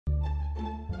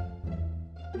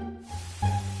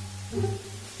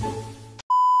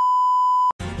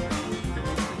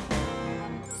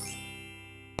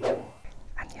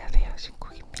안녕하세요,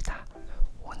 신쿡입니다.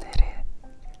 오늘은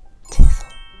채소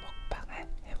먹방을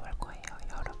해볼 거예요,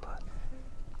 여러분.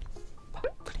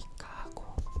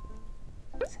 파프리카하고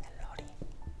샐러리,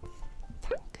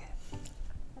 당근,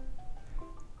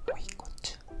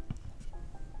 오이고추,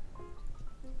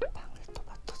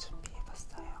 방울토마토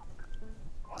준비해봤어요.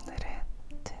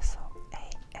 오늘은 채소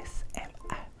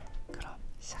ASMR. 그럼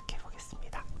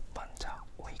시작해보겠습니다. 먼저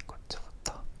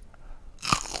오이고추부터.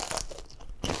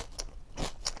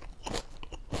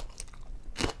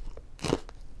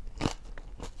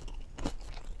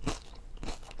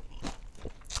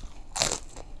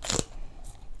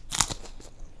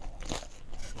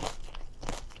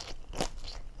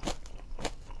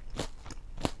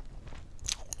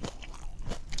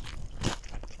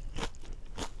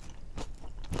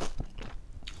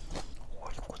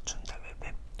 오이고추인데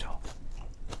왜 맵죠?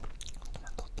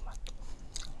 토마토.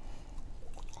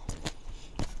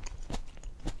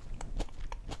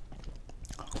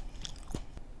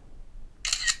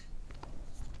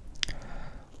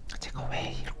 제가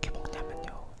왜 이렇게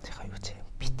먹냐면요, 제가 요즘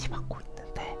PT 받고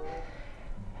있는데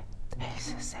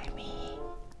헬스쌤이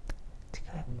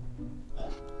지금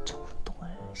엄청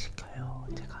운동을 시켜요.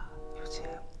 제가 요즘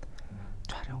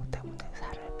촬영 때문에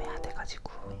살을 빼야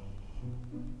돼가지고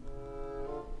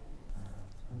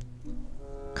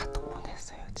카톡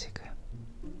보냈어요. 지금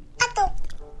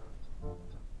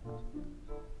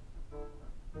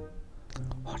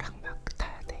허락 막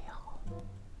타야 돼요.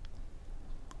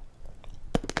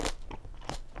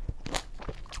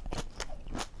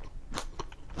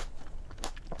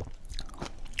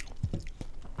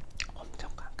 엄청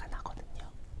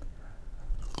깐깐하거든요.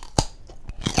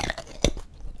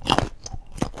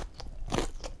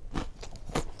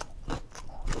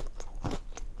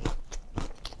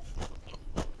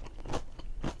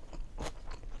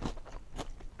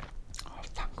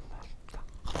 당근 맛있다.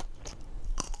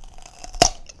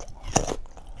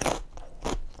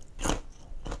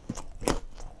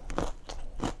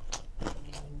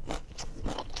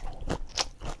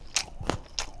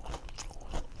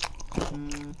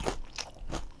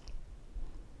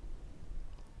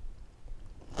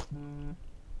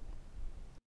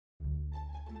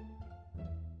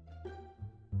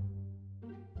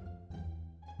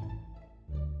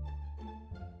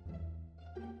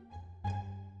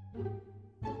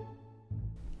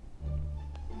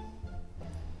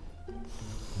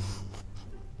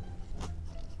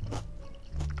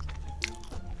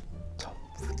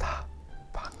 전부 다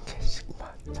반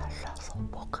개씩만 잘라서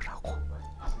먹으라고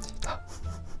합니다.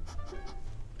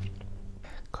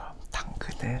 그럼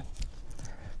당근은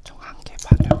총 1개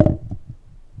반을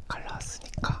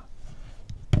갈라왔으니까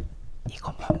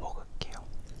이것만 먹을게요.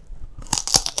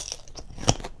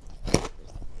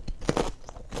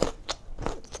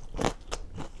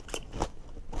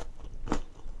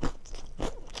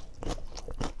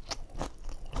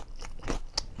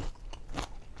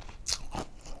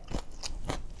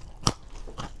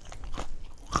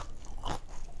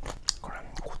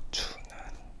 그럼 고추는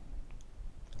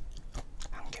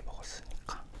 1개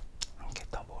먹었으니까 1개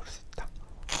더 먹을 수 있다.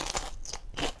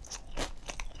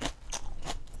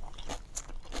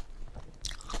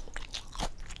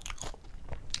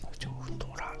 요즘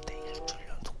운동을 하는데 일주일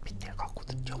연속 PT를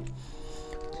가거든요.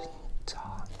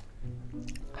 진짜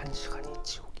 1시간이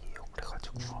지옥이에요.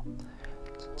 그래가지고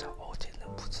진짜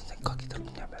어제는 무슨 생각이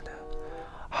들었냐면은,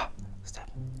 쌤,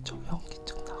 저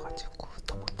현기증 나가지고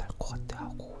더 못할 것 같아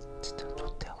하고 진짜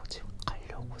조퇴하고 지금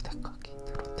가려고 생각이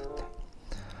들었는데,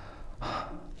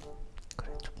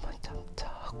 그래 좀만 참자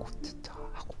하고 진짜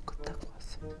하고 끝내고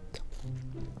왔어요. 진짜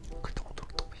그 정도로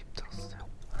너무 힘들었어요.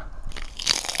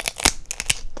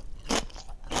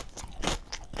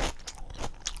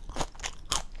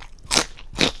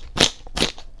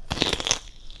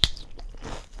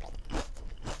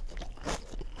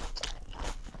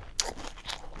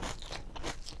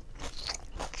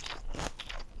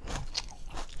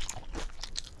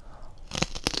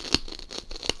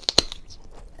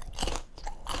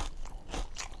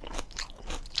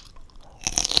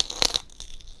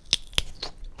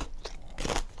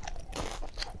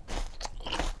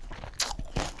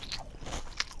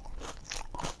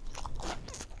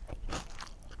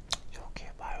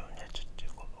 여기에 마요네즈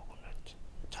찍어 먹으면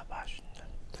진짜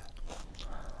맛있는데.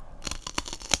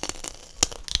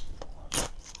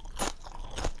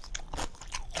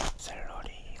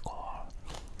 샐러리 이거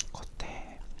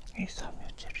겉에 이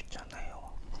섬유질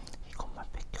있잖아요. 이것만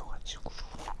벗겨가지고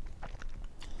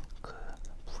그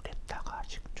물에다가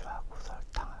식초하고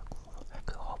설탕하고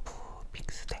그 허브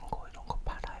믹스된 거 이런 거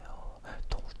팔아요.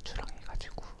 또 후추랑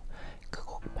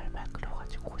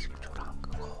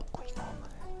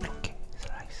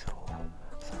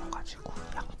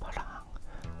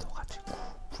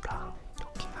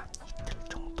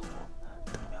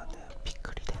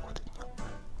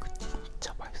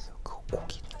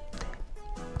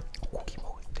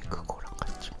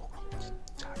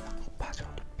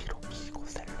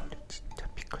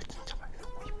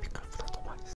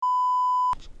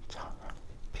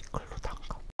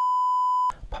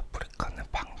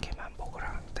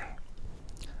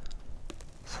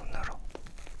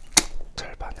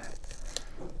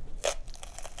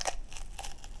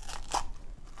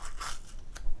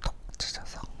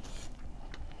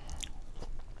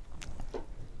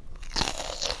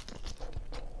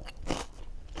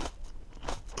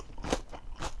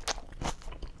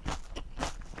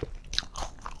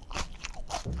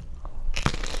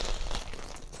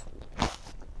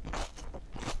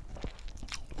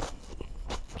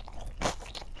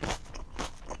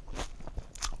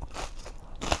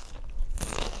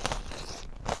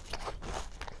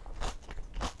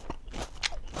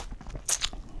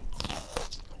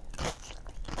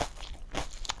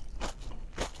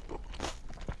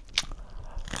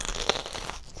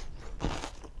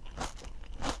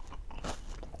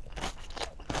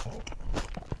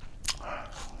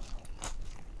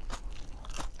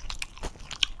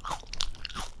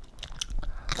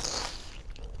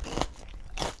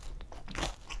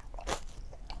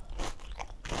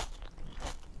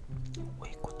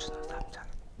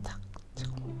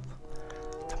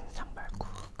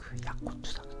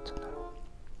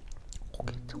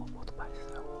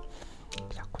맛있어요.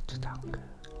 야고추장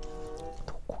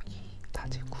소고기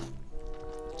다지고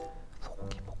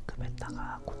소고기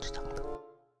볶음에다가 고추장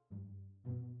넣고.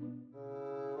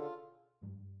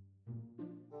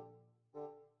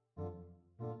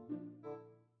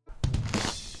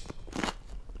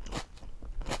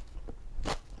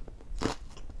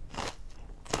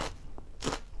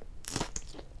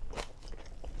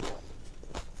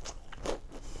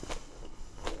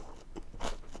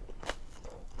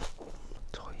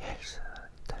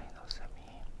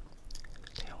 트레이너쌤이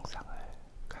제 영상을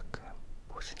가끔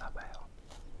보시나봐요.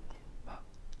 막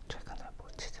최근에 뭐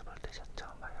치즈볼 드셨죠?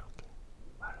 막 이렇게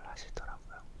말을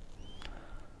하시더라고요.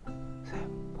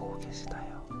 쌤 보고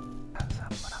계시나요?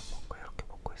 탄수화물 안 먹고 이렇게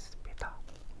먹고 있습니다.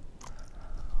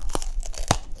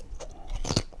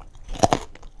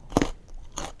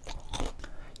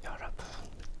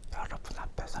 여러분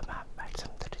앞에서만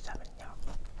말씀드리자면요,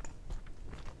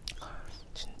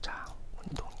 진짜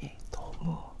운동이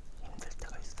너무 힘들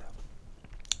때가 있어요.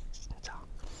 진짜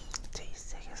제 이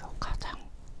세계에서 가장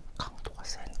강도가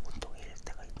센 운동일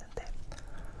때가 있는데,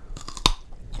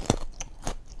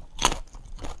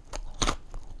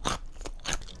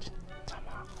 진짜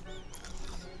막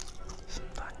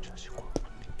숨도 안 쉬시고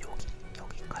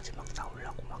여기까지 막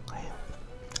나오려고 막 해요.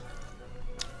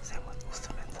 쌤은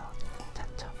웃으면서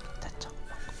짜쳐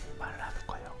막 말하는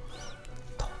거예요.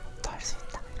 더 할 수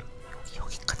있다.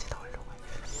 여기까지 나오려고 해.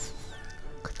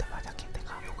 그때 만약에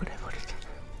내가 욕을 해버리게,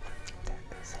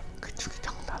 쌤 근육이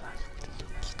장난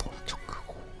아니거든요. 키도 엄청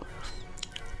크고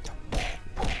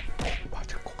뭐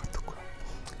맞을 것 같은 거야.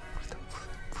 그래서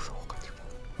무서워가지고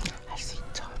할 수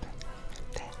있죠 하면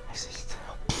네, 할 수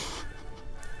있어요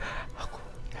하고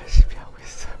열심히 하고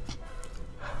있어요.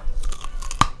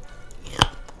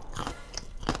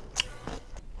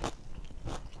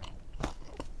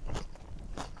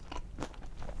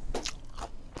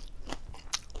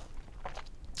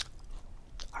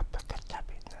 앞에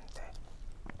케찹이 있는데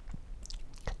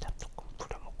케찹 조금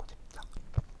뿌려 먹고 싶다.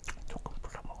 조금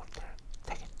뿌려 먹어도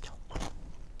되겠죠?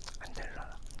 안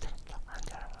되려나? 되겠죠? 안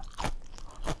되려나?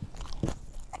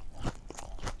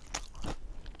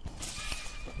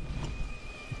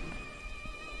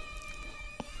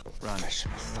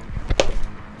 열심히 했어.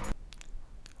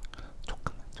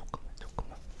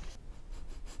 조금만.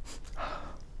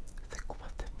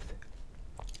 새콤한 냄새.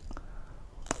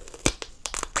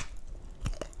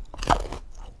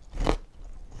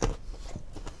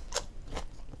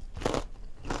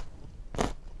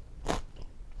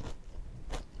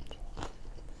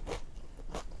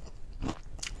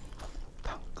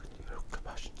 당근이 이렇게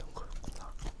맛있는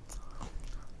거였구나.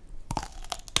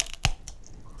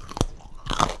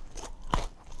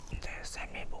 근데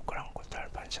쌤이 먹을 한 거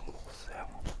절반씩 먹었어요.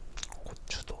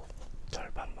 고추도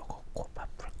절반 먹었고,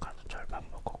 파프리카도 절반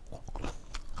먹었고,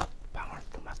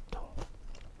 방울토마토,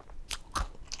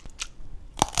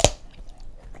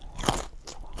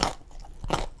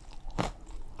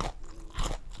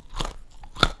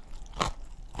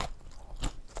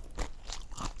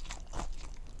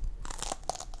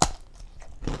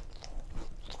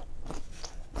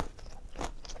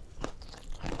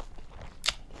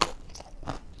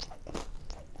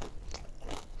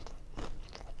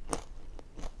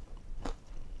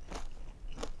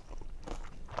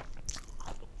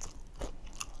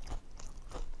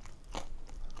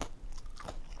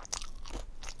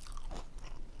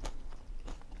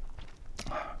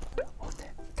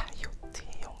 오늘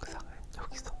다이어트의 영상은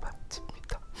여기서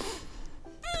마칩니다.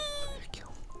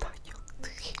 불경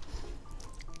다이어트의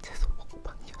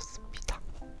채소먹방이었습니다.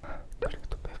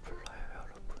 그래도 배불러요,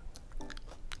 여러분.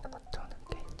 저는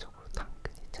개인적으로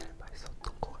당근이 제일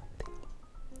맛있었던 것 같아요.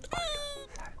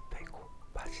 얼른 살 빼고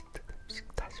맛있는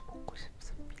음식 다시 먹고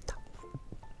싶습니다.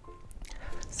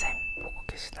 쌤 보고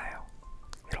계시나요?